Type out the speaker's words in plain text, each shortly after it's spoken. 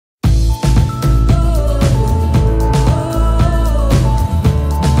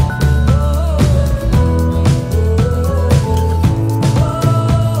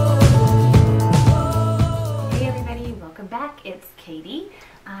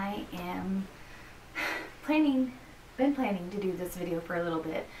I am been planning to do this video for a little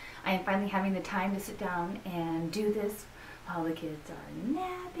bit. I am finally having the time to sit down and do this while the kids are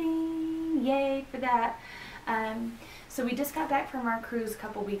napping. Yay for that. So we just got back from our cruise a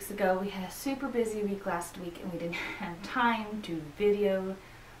couple weeks ago. We had a super busy week last week and we didn't have time to video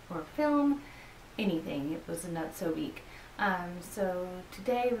or film anything. It was a nutso week. So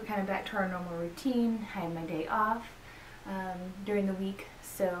today we're kind of back to our normal routine. I had my day off during the week,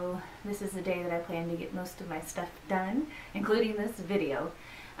 so this is the day that I plan to get most of my stuff done, including this video.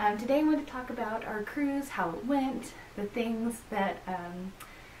 Today I want to talk about our cruise, how it went, the things that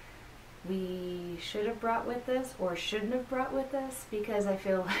we should have brought with us or shouldn't have brought with us, because I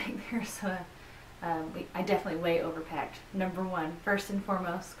feel like there's I definitely way overpacked. Number one, first and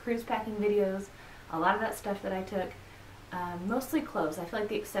foremost, cruise packing videos, a lot of that stuff that I took, mostly clothes. I feel like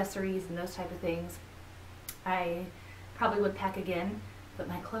the accessories and those type of things I probably would pack again, but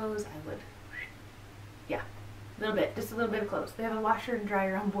my clothes I would, yeah, a little bit, just a little bit of clothes. They have a washer and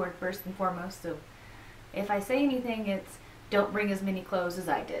dryer on board first and foremost, so if I say anything, it's don't bring as many clothes as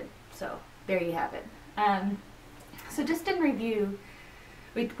I did. So there you have it. So just in review,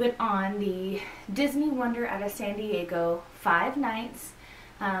 we went on the Disney Wonder out of San Diego 5 nights.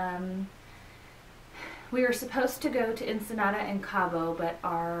 We were supposed to go to Ensenada and Cabo, but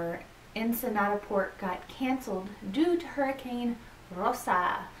our Ensenada port got canceled due to Hurricane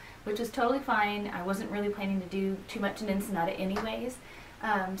Rosa, which is totally fine. I wasn't really planning to do too much in Ensenada anyways.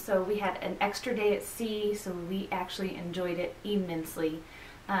 So we had an extra day at sea, so we actually enjoyed it immensely.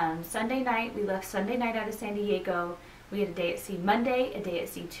 Sunday night, we left Sunday night out of San Diego. We had a day at sea Monday, a day at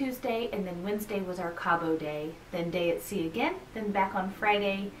sea Tuesday, and then Wednesday was our Cabo day. Then day at sea again, then back on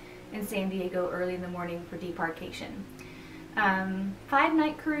Friday in San Diego early in the morning for debarkation.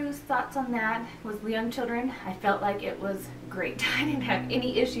 5-night cruise, thoughts on that with young children. I felt like it was great. I didn't have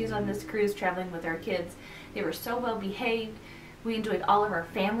any issues on this cruise traveling with our kids. They were so well behaved. We enjoyed all of our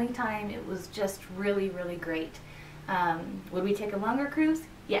family time. It was just really, really great. Would we take a longer cruise?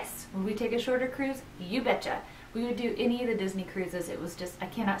 Yes. Would we take a shorter cruise? You betcha. We would do any of the Disney cruises. It was just, I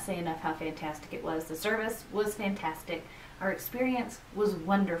cannot say enough how fantastic it was. The service was fantastic. Our experience was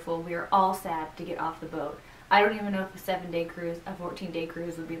wonderful. We were all sad to get off the boat. I don't even know if a 7-day cruise, a 14-day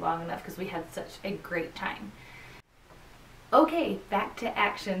cruise would be long enough because we had such a great time. Okay, back to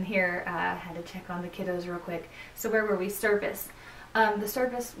action here. I had to check on the kiddos real quick. So where were we? Service. The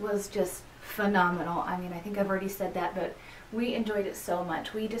service was just phenomenal. I mean, I think I've already said that, but we enjoyed it so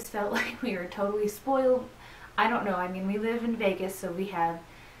much. We just felt like we were totally spoiled. I don't know. I mean, we live in Vegas, so we have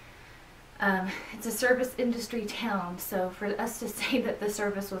it's a service industry town, so for us to say that the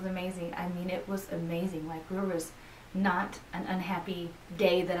service was amazing, I mean, it was amazing. Like, there was not an unhappy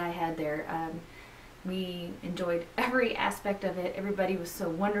day that I had there. We enjoyed every aspect of it. Everybody was so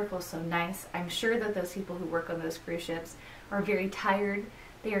wonderful, so nice. I'm sure that those people who work on those cruise ships are very tired.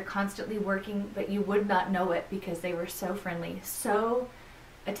 They are constantly working, but you would not know it because they were so friendly, so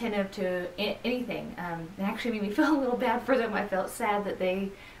attentive to anything. It actually made me feel a little bad for them. I felt sad that they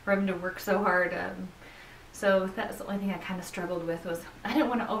were having to work so hard. So that's the only thing I kind of struggled with, was I didn't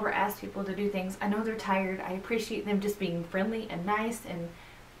want to over ask people to do things. I know they're tired. I appreciate them just being friendly and nice and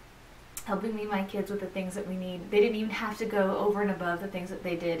helping me and my kids with the things that we need. They didn't even have to go over and above the things that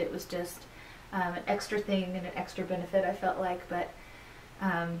they did. It was just an extra thing and an extra benefit, I felt like. But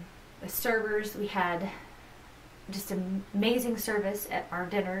the servers, we had just amazing service at our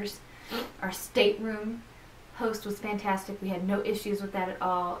dinners. Our stateroom host was fantastic. We had no issues with that at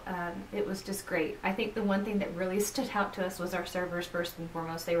all. It was just great. I think the one thing that really stood out to us was our servers first and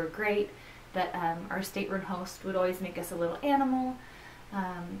foremost. They were great, but our stateroom host would always make us a little animal.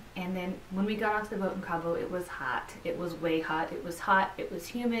 And then when we got off the boat in Cabo, it was hot. It was way hot. It was hot. It was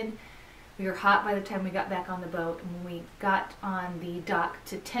humid. We were hot by the time we got back on the boat. And when we got on the dock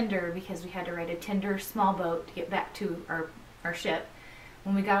to tender, because we had to ride a tender small boat to get back to our ship,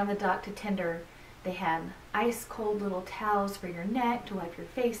 when we got on the dock to tender, they had ice cold little towels for your neck to wipe your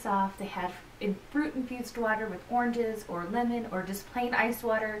face off. They had fruit infused water with oranges or lemon or just plain ice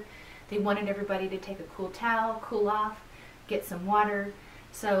water. They wanted everybody to take a cool towel, cool off, get some water.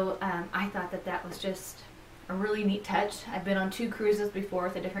 So I thought that that was just a really neat touch. I've been on 2 cruises before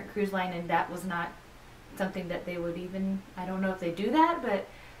with a different cruise line, and that was not something that they would even, I don't know if they do that, but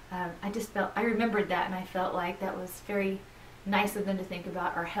I just felt, I remembered that, and I felt like that was very nice of them to think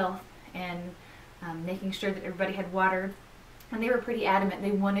about our health and making sure that everybody had water. And they were pretty adamant.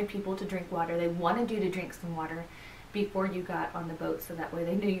 They wanted people to drink water. They wanted you to drink some water before you got on the boat, so that way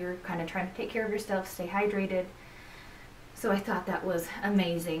they knew you were kind of trying to take care of yourself, stay hydrated. So I thought that was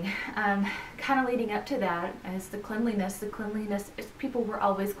amazing. Kind of leading up to that is the cleanliness. The cleanliness, people were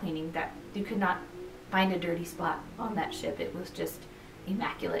always cleaning. That you could not find a dirty spot on that ship. It was just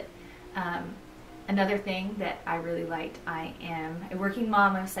immaculate. Another thing that I really liked, I am a working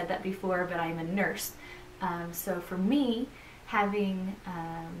mom, I've said that before, but I'm a nurse. So for me, having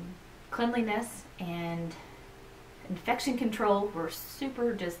cleanliness and infection control were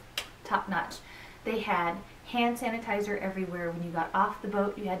super just top notch. They had hand sanitizer everywhere. When you got off the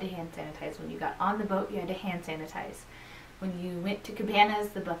boat, you had to hand sanitize. When you got on the boat, you had to hand sanitize. When you went to Cabanas,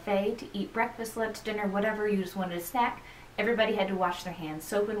 the buffet, to eat breakfast, lunch, dinner, whatever, you just wanted a snack, everybody had to wash their hands,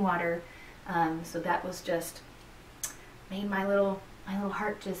 soap and water. So that was just, made my little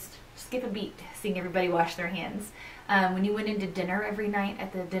heart just skip a beat, seeing everybody wash their hands. When you went into dinner every night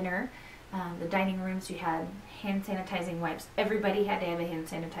at the dinner, the dining rooms, you had hand sanitizing wipes. Everybody had to have a hand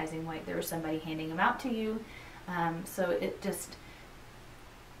sanitizing wipe. There was somebody handing them out to you. So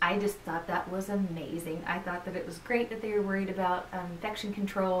I just thought that was amazing. I thought that it was great that they were worried about infection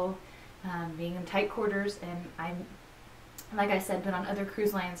control, being in tight quarters, and I'm, like I said, been on other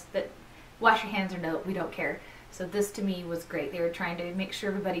cruise lines that wash your hands or no, we don't care. So this to me was great. They were trying to make sure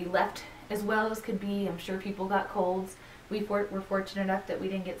everybody left as well as could be. I'm sure people got colds. We were fortunate enough that we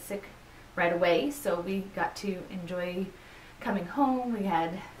didn't get sick right away, so we got to enjoy coming home. We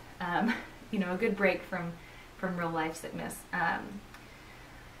had, you know, a good break from real life sickness.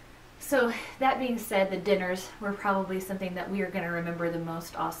 So that being said, the dinners were probably something that we are going to remember the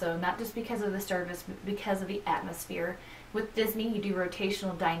most also, not just because of the service, but because of the atmosphere. With Disney, you do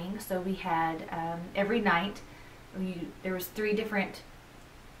rotational dining, so we had every night, there was 3 different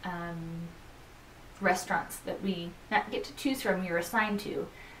restaurants that we not get to choose from, we were assigned to.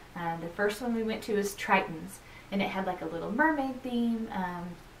 The first one we went to is Triton's, and it had like a Little Mermaid theme,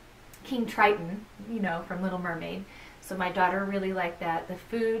 King Triton, you know, from Little Mermaid. So my daughter really liked that. The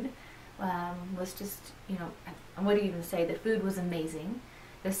food was just, you know, what do you even say, the food was amazing.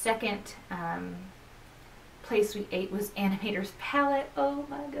 The second place we ate was Animator's Palette. Oh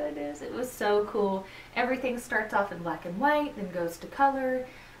my goodness, it was so cool. Everything starts off in black and white, then goes to color.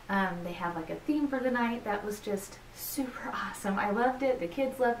 They have like a theme for the night. That was just super awesome. I loved it. The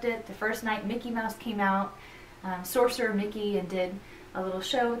kids loved it. The first night Mickey Mouse came out, Sorcerer Mickey, and did a little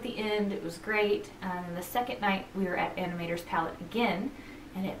show at the end. It was great. And the second night we were at Animator's Palette again,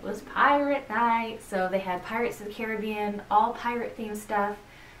 and it was pirate night. So they had Pirates of the Caribbean, all pirate themed stuff.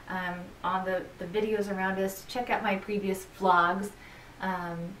 On the videos around us, check out my previous vlogs.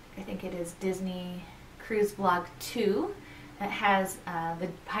 I think it is Disney Cruise Vlog 2. It has the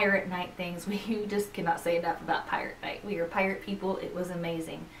pirate night things. We just cannot say enough about pirate night. We are pirate people. It was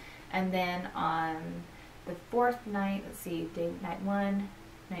amazing. And then on the 4th night, let's see, night 1,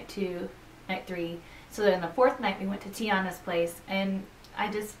 night 2, night 3. So then the 4th night we went to Tiana's place, and I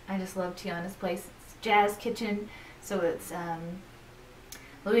just love Tiana's place. It's Jazz Kitchen, so it's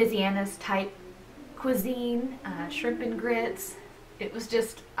Louisiana's type cuisine, shrimp and grits. It was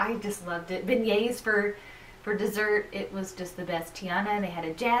just, I just loved it. Beignets for dessert. It was just the best. Tiana, they had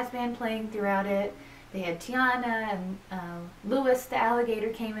a jazz band playing throughout it. They had Tiana, and Louis the alligator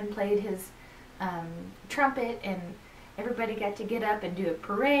came and played his trumpet, and everybody got to get up and do a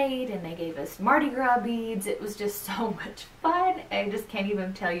parade, and they gave us Mardi Gras beads. It was just so much fun. I just can't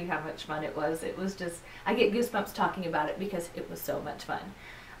even tell you how much fun it was. It was just, I get goosebumps talking about it because it was so much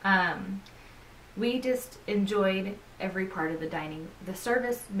fun. We just enjoyed every part of the dining. The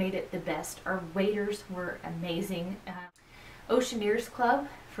service made it the best. Our waiters were amazing. Oceaneers Club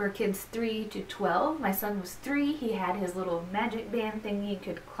for kids 3 to 12. My son was 3. He had his little magic band thingy. He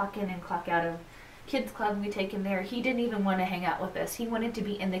could clock in and clock out of kids club. We take him there. He didn't even want to hang out with us. He wanted to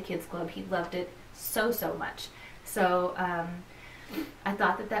be in the kids club. He loved it so much. So I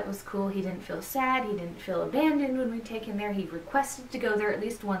thought that that was cool. He didn't feel sad. He didn't feel abandoned when we take him there. He requested to go there at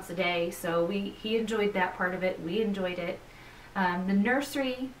least once a day. So he enjoyed that part of it. We enjoyed it. The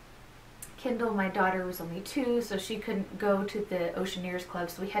nursery, Kendall, my daughter, was only 2, so she couldn't go to the Oceaneers Club.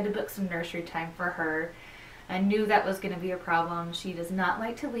 So we had to book some nursery time for her. I knew that was going to be a problem. She does not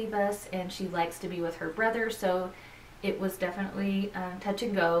like to leave us, and she likes to be with her brother. So it was definitely touch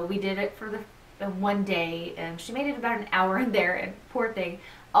and go. We did it for the one day, and she made it about an hour in there, and poor thing,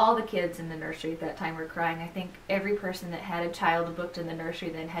 all the kids in the nursery at that time were crying. I think every person that had a child booked in the nursery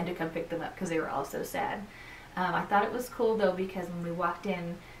then had to come pick them up because they were all so sad. I thought it was cool though, because when we walked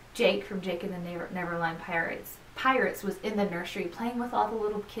in, Jake from Jake and the Neverland Pirates was in the nursery playing with all the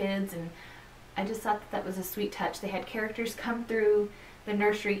little kids, and I just thought that was a sweet touch. They had characters come through the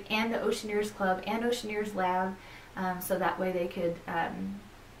nursery and the Oceaneers Club and Oceaneers Lab, so that way they could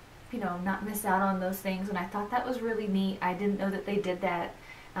you know, not miss out on those things, and I thought that was really neat. I didn't know that they did that.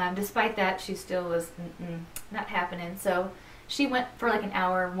 Despite that, she still was not happening. So she went for like an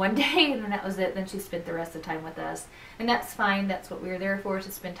hour one day, and then that was it. Then she spent the rest of the time with us, and that's fine. That's what we were there for,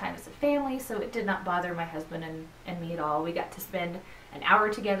 to spend time as a family. So it did not bother my husband and me at all. We got to spend an hour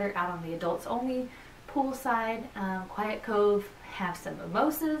together out on the adults only poolside, quiet cove, have some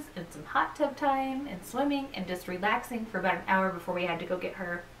mimosas and some hot tub time and swimming and just relaxing for about an hour before we had to go get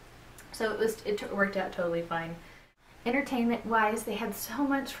her. So it worked out totally fine. Entertainment wise, they had so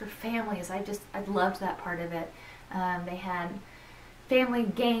much for families. I loved that part of it. They had family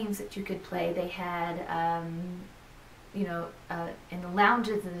games that you could play. They had you know, in the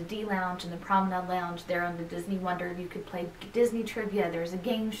lounges, in the D Lounge and the Promenade Lounge there on the Disney Wonder, you could play Disney trivia. There was a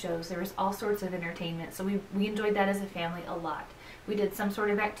game shows. There was all sorts of entertainment. So we enjoyed that as a family a lot. We did some sort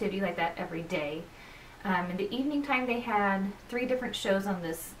of activity like that every day. In the evening time, they had 3 different shows on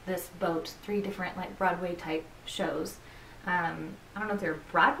this boat, 3 different like Broadway type shows. I don't know if they're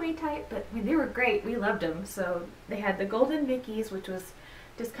Broadway type, but I mean, they were great. We loved them. So they had the Golden Mickeys, which was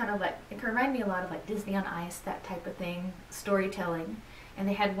just kind of like, it can remind me a lot of like Disney on Ice, that type of thing, storytelling. And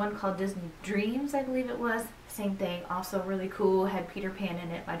they had one called Disney Dreams, I believe it was. Same thing, also really cool, had Peter Pan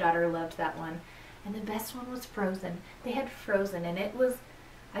in it. My daughter loved that one. And the best one was Frozen. They had Frozen, and it was,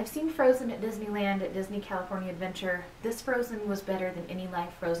 I've seen Frozen at Disneyland, at Disney California Adventure. This Frozen was better than any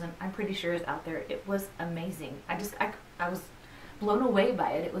live Frozen I'm pretty sure is out there. It was amazing. I was blown away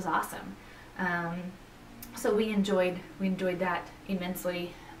by it. It was awesome. So we enjoyed that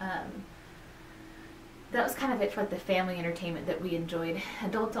immensely. That was kind of it for like the family entertainment that we enjoyed.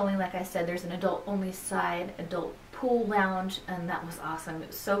 Adults only, like I said, there's an adult only side, adult pool lounge, and that was awesome. It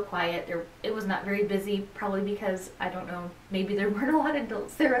was so quiet. It was not very busy, probably because, I don't know, maybe there weren't a lot of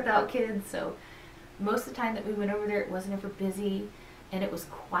adults there without kids, so most of the time that we went over there, it wasn't ever busy, and it was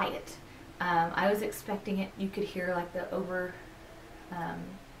quiet. I was expecting it, you could hear like the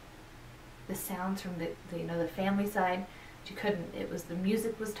sounds from the family side. You couldn't. The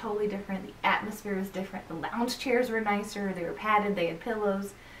music was totally different. The atmosphere was different. The lounge chairs were nicer. They were padded. They had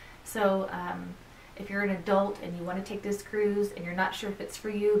pillows. So if you're an adult and you want to take this cruise and you're not sure if it's for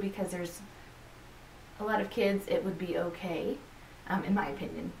you because there's a lot of kids, it would be okay. In my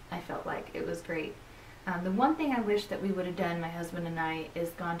opinion, I felt like it was great. The one thing I wish that we would have done, my husband and I, is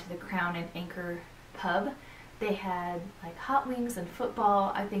gone to the Crown and Anchor pub. They had like hot wings and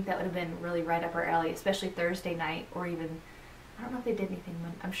football. I think that would have been really right up our alley, especially Thursday night, or even, I don't know if they did anything,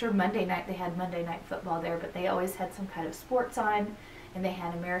 I'm sure Monday night they had Monday Night Football there, but they always had some kind of sports on, and they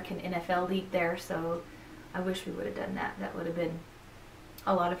had American NFL League there, so I wish we would have done that. That would have been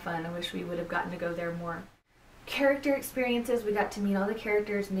a lot of fun. I wish we would have gotten to go there more. Character experiences, we got to meet all the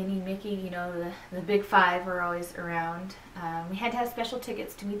characters. Minnie, Mickey, you know, the big 5 were always around. We had to have special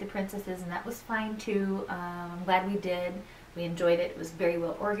tickets to meet the princesses, and that was fine too. I'm glad we did. We enjoyed it. It was very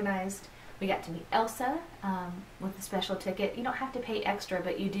well organized. We got to meet Elsa with a special ticket. You don't have to pay extra,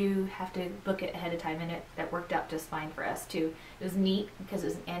 but you do have to book it ahead of time, and that worked out just fine for us too. It was neat because it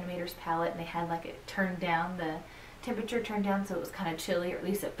was an animator's palette, and they had like it turned down, the temperature turned down, so it was kind of chilly, or at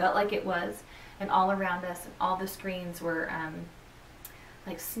least it felt like it was. And all around us, and all the screens were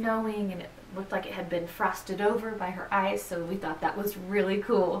like snowing, and it looked like it had been frosted over by her eyes, so we thought that was really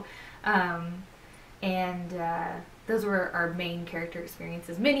cool. Those were our main character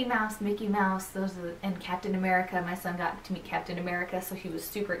experiences. Minnie Mouse, Mickey Mouse, and Captain America. My son got to meet Captain America, so he was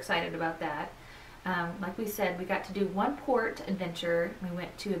super excited about that. Like we said, we got to do one port adventure. We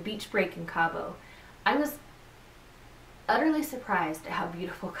went to a beach break in Cabo. I was utterly surprised at how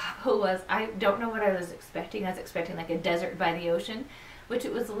beautiful Cabo was. I don't know what I was expecting. I was expecting like a desert by the ocean, which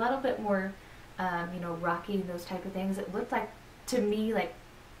it was a little bit more, you know, rocky, those type of things. It looked like, to me, like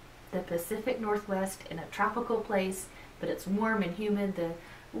the Pacific Northwest in a tropical place, but it's warm and humid. The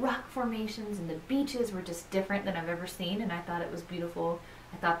rock formations and the beaches were just different than I've ever seen, and I thought it was beautiful.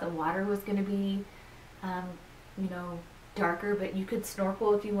 I thought the water was going to be, you know, darker, but you could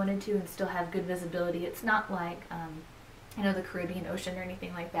snorkel if you wanted to and still have good visibility. It's not like, you know, the Caribbean Ocean or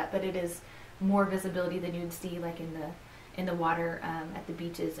anything like that, but it is more visibility than you'd see like in the water at the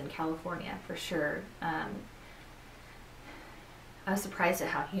beaches in California, for sure. I was surprised at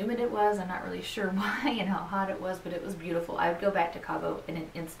how humid it was. I'm not really sure why and how hot it was, but it was beautiful. I would go back to Cabo in an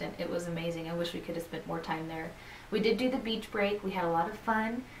instant. It was amazing. I wish we could have spent more time there. We did do the beach break. We had a lot of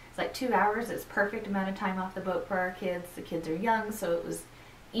fun. It's like 2 hours. It's perfect amount of time off the boat for our kids. The kids are young, so it was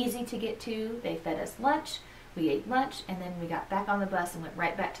easy to get to. They fed us lunch. We ate lunch, and then we got back on the bus and went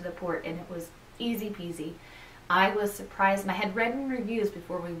right back to the port, and it was easy peasy. I was surprised, and I had read in reviews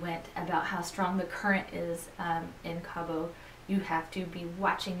before we went about how strong the current is in Cabo. you have to be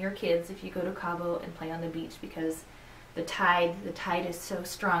watching your kids if you go to Cabo and play on the beach, because the tide is so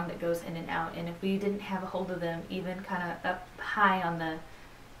strong that goes in and out, and if we didn't have a hold of them even kind of up high on the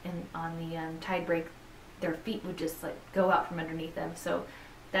tide break, their feet would just like go out from underneath them. So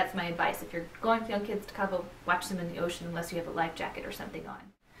that's my advice. If you're going with young kids to Cabo, watch them in the ocean unless you have a life jacket or something on.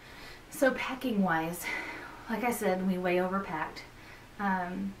 So packing wise, like I said, we way overpacked.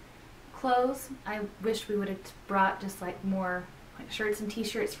 Clothes, I wish we would have brought just like more like shirts and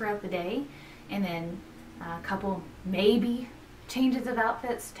t-shirts throughout the day, and then a couple maybe changes of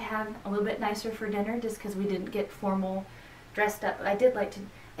outfits to have a little bit nicer for dinner, just because we didn't get formal dressed up. I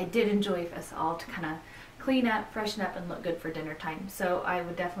did enjoy us all to kind of clean up, freshen up, and look good for dinner time. So I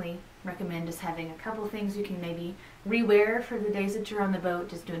would definitely recommend just having a couple things you can maybe rewear for the days that you're on the boat,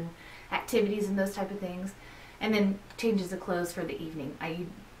 just doing activities and those type of things, and then changes of clothes for the evening. I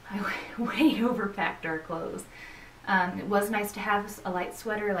way overpacked our clothes. It was nice to have a light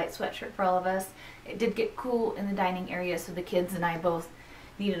sweater, a light sweatshirt for all of us. It did get cool in the dining area, so the kids and I both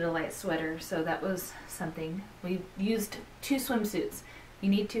needed a light sweater, so that was something. We used 2 swimsuits. You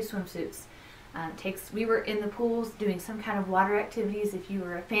need 2 swimsuits. We were in the pools doing some kind of water activities. If you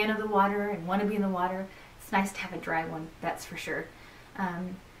were a fan of the water and want to be in the water, it's nice to have a dry one, that's for sure.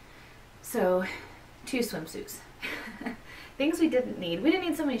 So 2 swimsuits. Things we didn't need. We didn't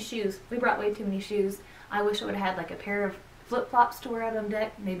need so many shoes. We brought way too many shoes. I wish I would have had like a pair of flip-flops to wear out on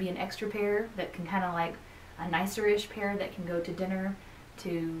deck, maybe an extra pair that can kind of like a nicer-ish pair that can go to dinner,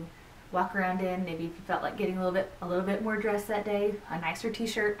 to walk around in. Maybe if you felt like getting a little bit more dressed that day, a nicer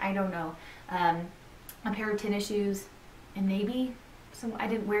t-shirt, I don't know. A pair of tennis shoes, and maybe I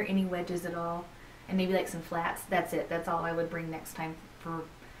didn't wear any wedges at all, and maybe like some flats. That's it. That's all I would bring next time for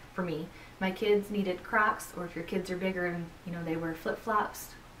me. My kids needed Crocs, or if your kids are bigger and they wear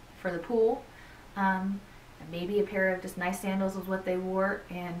flip-flops for the pool. And maybe a pair of just nice sandals was what they wore,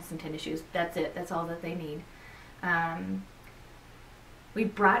 and some tennis shoes. That's it. That's all that they need. We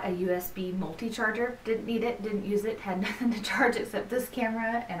brought a USB multi-charger. Didn't need it, didn't use it, had nothing to charge except this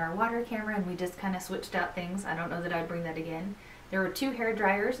camera and our water camera, and we just kind of switched out things. I don't know that I'd bring that again. There were 2 hair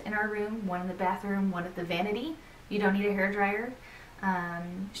dryers in our room, one in the bathroom, one at the vanity. You don't need a hair dryer.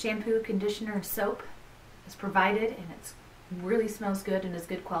 Shampoo, conditioner, and soap is provided, and it really smells good and is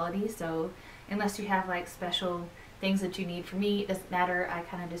good quality. So unless you have like special things that you need, for me it doesn't matter. I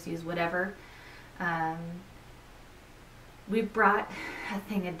kind of just use whatever. We brought a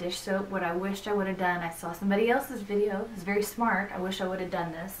thing of dish soap. What I wished I would have done, I saw somebody else's video, it's very smart, I wish I would have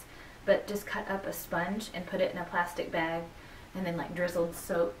done this, but just cut up a sponge and put it in a plastic bag, and then like drizzled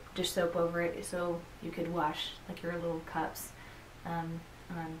dish soap over it, so you could wash like your little cups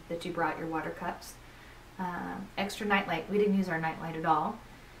that you brought, your water cups. Extra nightlight. We didn't use our nightlight at all.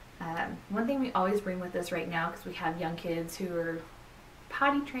 One thing we always bring with us right now, because we have young kids who are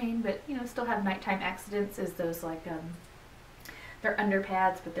potty trained but still have nighttime accidents, is those like they're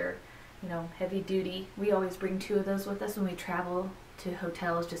underpads, but they're heavy duty. We always bring 2 of those with us when we travel to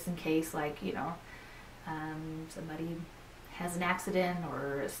hotels, just in case like somebody has an accident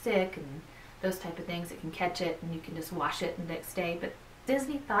or is sick and those type of things. It can catch it and you can just wash it the next day. But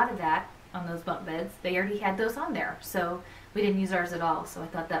Disney thought of that on those bunk beds. They already had those on there, so we didn't use ours at all, so I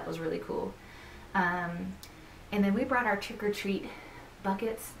thought that was really cool. And then we brought our trick-or-treat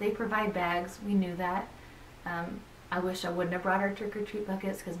buckets. They provide bags, we knew that. I wish I wouldn't have brought our trick-or-treat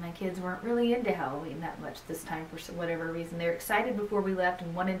buckets, because my kids weren't really into Halloween that much this time for whatever reason. They were excited before we left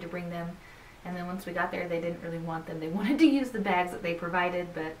and wanted to bring them, and then once we got there they didn't really want them. They wanted to use the bags that they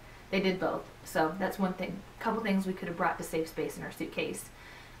provided, but they did both. So that's one thing. A couple things we could have brought to save space in our suitcase.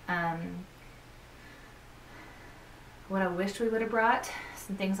 What I wished we would have brought,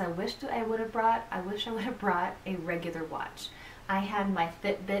 some things I wished I would have brought. I wish I would have brought a regular watch. I had my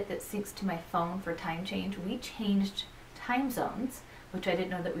Fitbit that syncs to my phone for time change. We changed time zones, which I didn't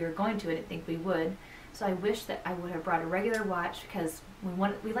know that we were going to. I didn't think we would. So I wish that I would have brought a regular watch, because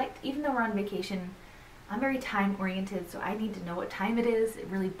we like, even though we're on vacation, I'm very time oriented, so I need to know what time it is. It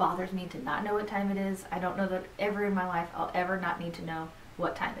really bothers me to not know what time it is. I don't know that ever in my life I'll ever not need to know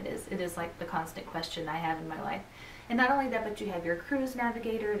what time it is. It is like the constant question I have in my life. And not only that, but you have your cruise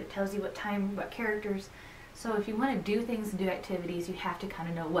navigator that tells you what time, what characters. So if you want to do things and do activities, you have to kind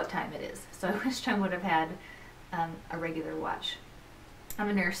of know what time it is. So I wish I would have had a regular watch. I'm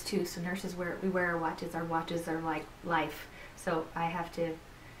a nurse too, so nurses we wear our watches. Our watches are like life. So I have to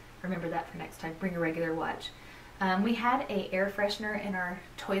remember that for next time. Bring a regular watch. We had a air freshener in our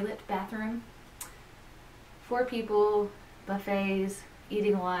toilet bathroom. 4 people, buffets,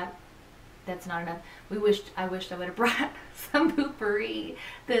 eating a lot. That's not enough. I wished I would have brought some Poo-Pourri,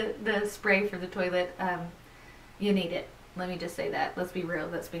 the spray for the toilet. You need it. Let me just say that. Let's be real.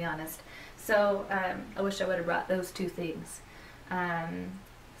 Let's be honest. So I wish I would have brought those two things.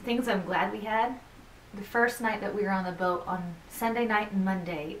 Things I'm glad we had. The first night that we were on the boat on Sunday night and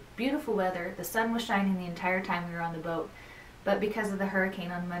Monday, beautiful weather. The sun was shining the entire time we were on the boat. But because of the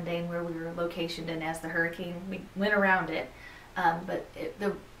hurricane on Monday and where we were located, and as the hurricane, we went around it.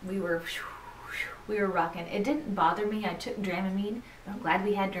 We were rocking. It didn't bother me. I took Dramamine. But I'm glad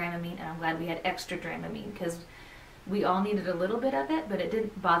we had Dramamine, and I'm glad we had extra Dramamine because we all needed a little bit of it, but it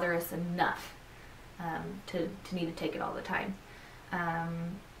didn't bother us enough to need to take it all the time.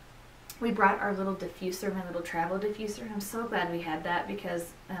 We brought our little diffuser, my little travel diffuser, and I'm so glad we had that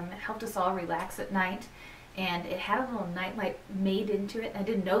because it helped us all relax at night. And it had a little nightlight made into it. I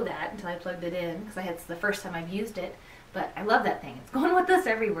didn't know that until I plugged it in because it's the first time I've used it. But I love that thing. It's going with us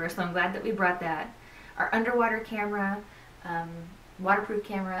everywhere, so I'm glad that we brought that. Our underwater camera, waterproof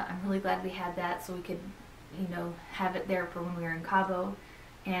camera, I'm really glad we had that so we could, have it there for when we were in Cabo.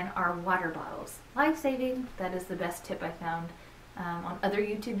 And our water bottles. Life-saving. That is the best tip I found on other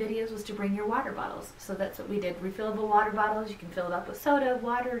YouTube videos, was to bring your water bottles. So that's what we did. Refillable water bottles. You can fill it up with soda,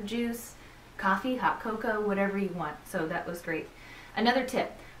 water, juice, coffee, hot cocoa, whatever you want. So that was great. Another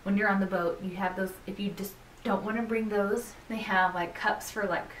tip, when you're on the boat, you have those, if you just don't want to bring those, they have like cups for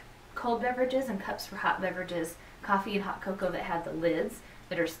like cold beverages and cups for hot beverages, coffee and hot cocoa that have the lids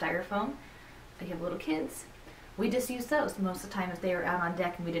that are styrofoam. They have little kids. We just use those most of the time if they were out on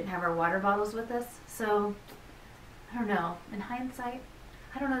deck and we didn't have our water bottles with us. So, I don't know. In hindsight,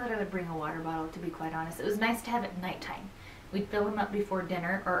 I don't know that I would bring a water bottle, to be quite honest. It was nice to have it at nighttime. We'd fill them up before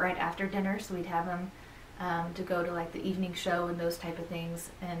dinner or right after dinner, so we'd have them to go to like the evening show and those type of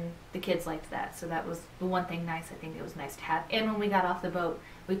things, and the kids liked that. So that was the one thing nice. I think it was nice to have. And when we got off the boat,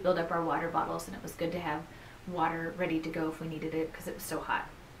 we filled up our water bottles, and it was good to have water ready to go if we needed it because it was so hot.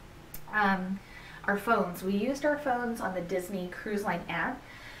 Our phones. We used our phones on the Disney Cruise Line app.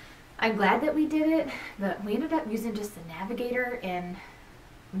 I'm glad that we did it, but we ended up using just the navigator and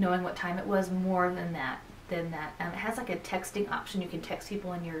knowing what time it was more than that. It has like a texting option. You can text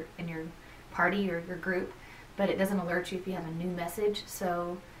people in your party or your group, but it doesn't alert you if you have a new message.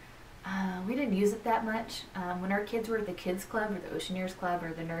 So we didn't use it that much. When our kids were at the kids club or the Oceaneers club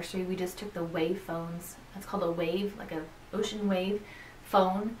or the nursery, we just took the Wave phones. That's called a Wave, like a Ocean Wave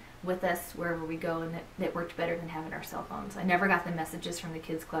phone, with us wherever we go, and it worked better than having our cell phones. I never got the messages from the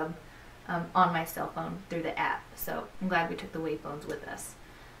kids club on my cell phone through the app, so I'm glad we took the Wave phones with us.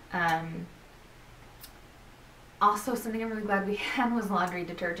 Also, something I'm really glad we had was laundry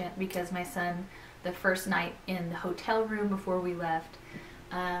detergent, because my son, the first night in the hotel room before we left,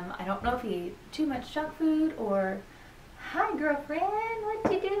 I don't know if he ate too much junk food or, hi girlfriend,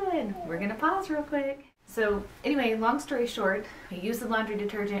 what you doing? We're gonna pause real quick. So anyway, long story short, we used the laundry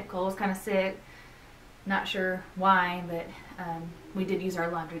detergent. Cole was kind of sick, not sure why, but we did use our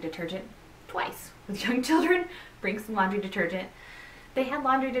laundry detergent twice with young children. Bring some laundry detergent. They had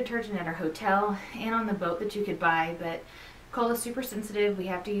laundry detergent at our hotel and on the boat that you could buy, but Cole is super sensitive. We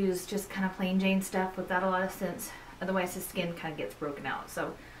have to use just kind of plain Jane stuff without a lot of scents. Otherwise his skin kind of gets broken out.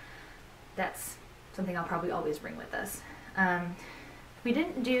 So that's something I'll probably always bring with us. We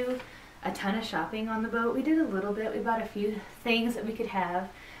didn't do a ton of shopping on the boat. We did a little bit. We bought a few things that we could have.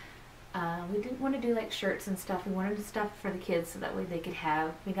 We didn't want to do like shirts and stuff. We wanted stuff for the kids so that way they could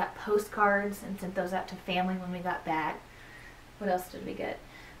have. We got postcards and sent those out to family when we got back. What else did we get?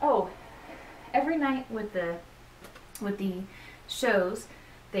 Oh, every night with the shows,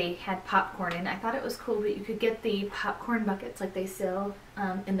 they had popcorn, and I thought it was cool that you could get the popcorn buckets like they sell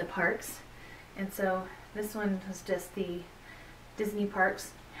in the parks. And so this one was just the Disney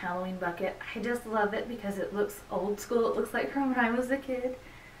Parks Halloween bucket. I just love it because it looks old school. It looks like from when I was a kid,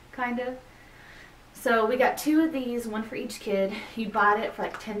 kind of. So we got two of these, one for each kid. You bought it for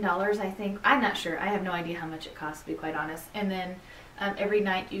like $10, I think. I'm not sure. I have no idea how much it costs, to be quite honest. And then every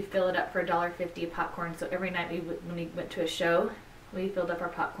night you fill it up for $1.50 of popcorn. So every night when we went to a show, we filled up our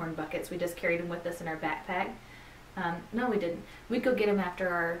popcorn buckets. We just carried them with us in our backpack. No, we didn't. We'd go get them after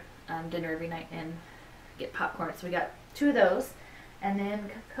our dinner every night and get popcorn. So we got two of those. And then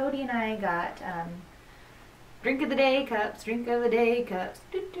Cody and I got drink of the day cups, drink of the day cups.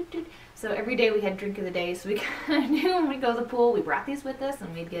 Doot, doot, doot. So every day we had drink of the day. So we kind of knew when we go to the pool, we brought these with us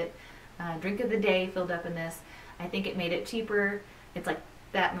and we'd get drink of the day filled up in this. I think it made it cheaper. It's like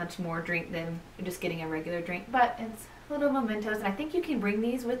that much more drink than just getting a regular drink. But it's little mementos. And I think you can bring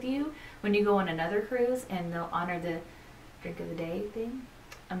these with you when you go on another cruise and they'll honor the drink of the day thing.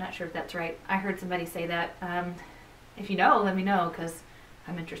 I'm not sure if that's right. I heard somebody say that. If you know, let me know because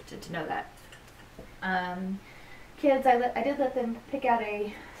I'm interested to know that. kids, I did let them pick out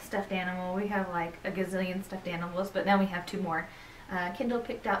a stuffed animal. We have like a gazillion stuffed animals, but now we have 2 more. Kendall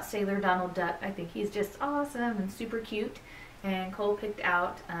picked out Sailor Donald Duck. I think he's just awesome and super cute. And Cole picked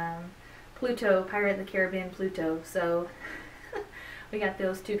out Pluto, Pirate of the Caribbean Pluto. So we got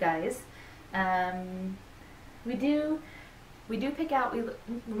those 2 guys. We do pick out,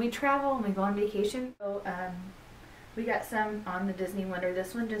 when we travel and we go on vacation. So we got some on the Disney Wonder.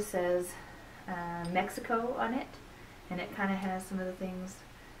 This one just says Mexico on it, and it kind of has some of the things.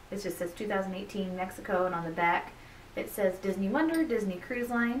 It just says 2018 Mexico, and on the back it says Disney Wonder, Disney Cruise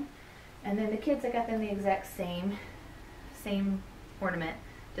Line. And then the kids, I got them the exact same ornament,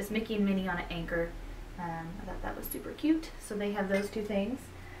 just Mickey and Minnie on an anchor. I thought that was super cute, so they have those 2 things.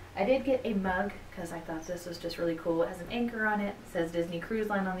 I did get a mug because I thought this was just really cool. It has an anchor on it. It says Disney Cruise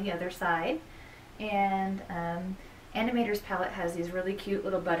Line on the other side. And Animator's Palette has these really cute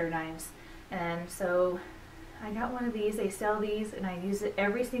little butter knives. And so I got one of these. They sell these, and I use it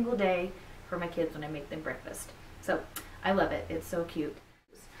every single day for my kids when I make them breakfast. So I love it. It's so cute.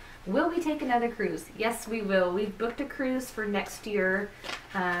 Will we take another cruise? Yes, we will. We've booked a cruise for next year,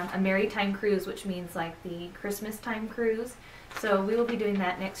 a Maritime cruise, which means like the Christmas time cruise. So we will be doing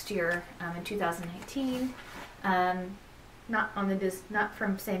that next year in 2019. Not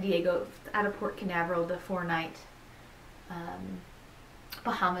from San Diego, out of Port Canaveral, the 4-night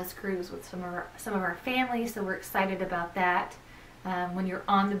Bahamas cruise with some of our family. So we're excited about that. When you're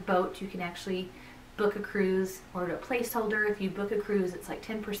on the boat, you can actually book a cruise, order a placeholder. If you book a cruise, it's like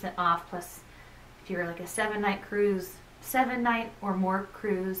 10% off. Plus, if you're like a 7-night cruise, 7-night or more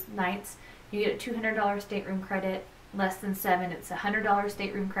cruise nights, you get a $200 stateroom credit. Less than 7, it's a $100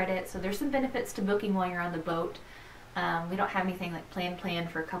 stateroom credit. So there's some benefits to booking while you're on the boat. We don't have anything like planned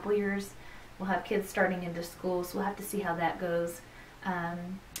for a couple years. We'll have kids starting into school, so we'll have to see how that goes.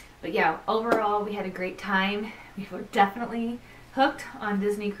 But yeah, overall we had a great time. We were definitely hooked on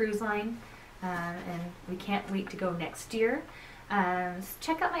Disney Cruise Line, and we can't wait to go next year.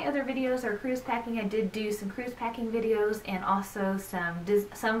 Check out my other videos, our cruise packing. I did do some cruise packing videos and also some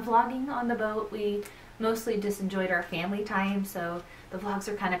vlogging on the boat. We mostly just enjoyed our family time, so the vlogs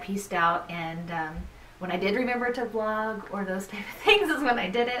are kind of pieced out, and when I did remember to vlog or those type of things is when I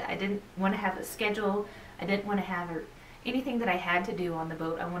did it. I didn't want to have a schedule. I didn't want to have anything that I had to do on the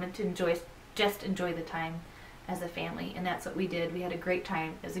boat. I wanted to just enjoy the time as a family, and that's what we did. We had a great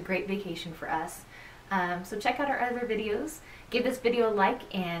time. It was a great vacation for us. So check out our other videos. Give this video a like,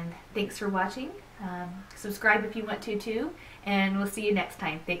 and thanks for watching. Subscribe if you want to too, and we'll see you next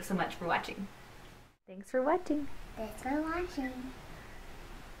time. Thanks so much for watching. Thanks for watching. Thanks for watching.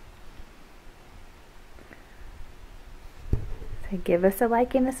 So give us a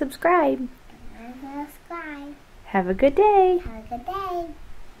like and a subscribe. Subscribe. Have a good day. Have a good day.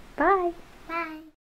 Bye. Bye.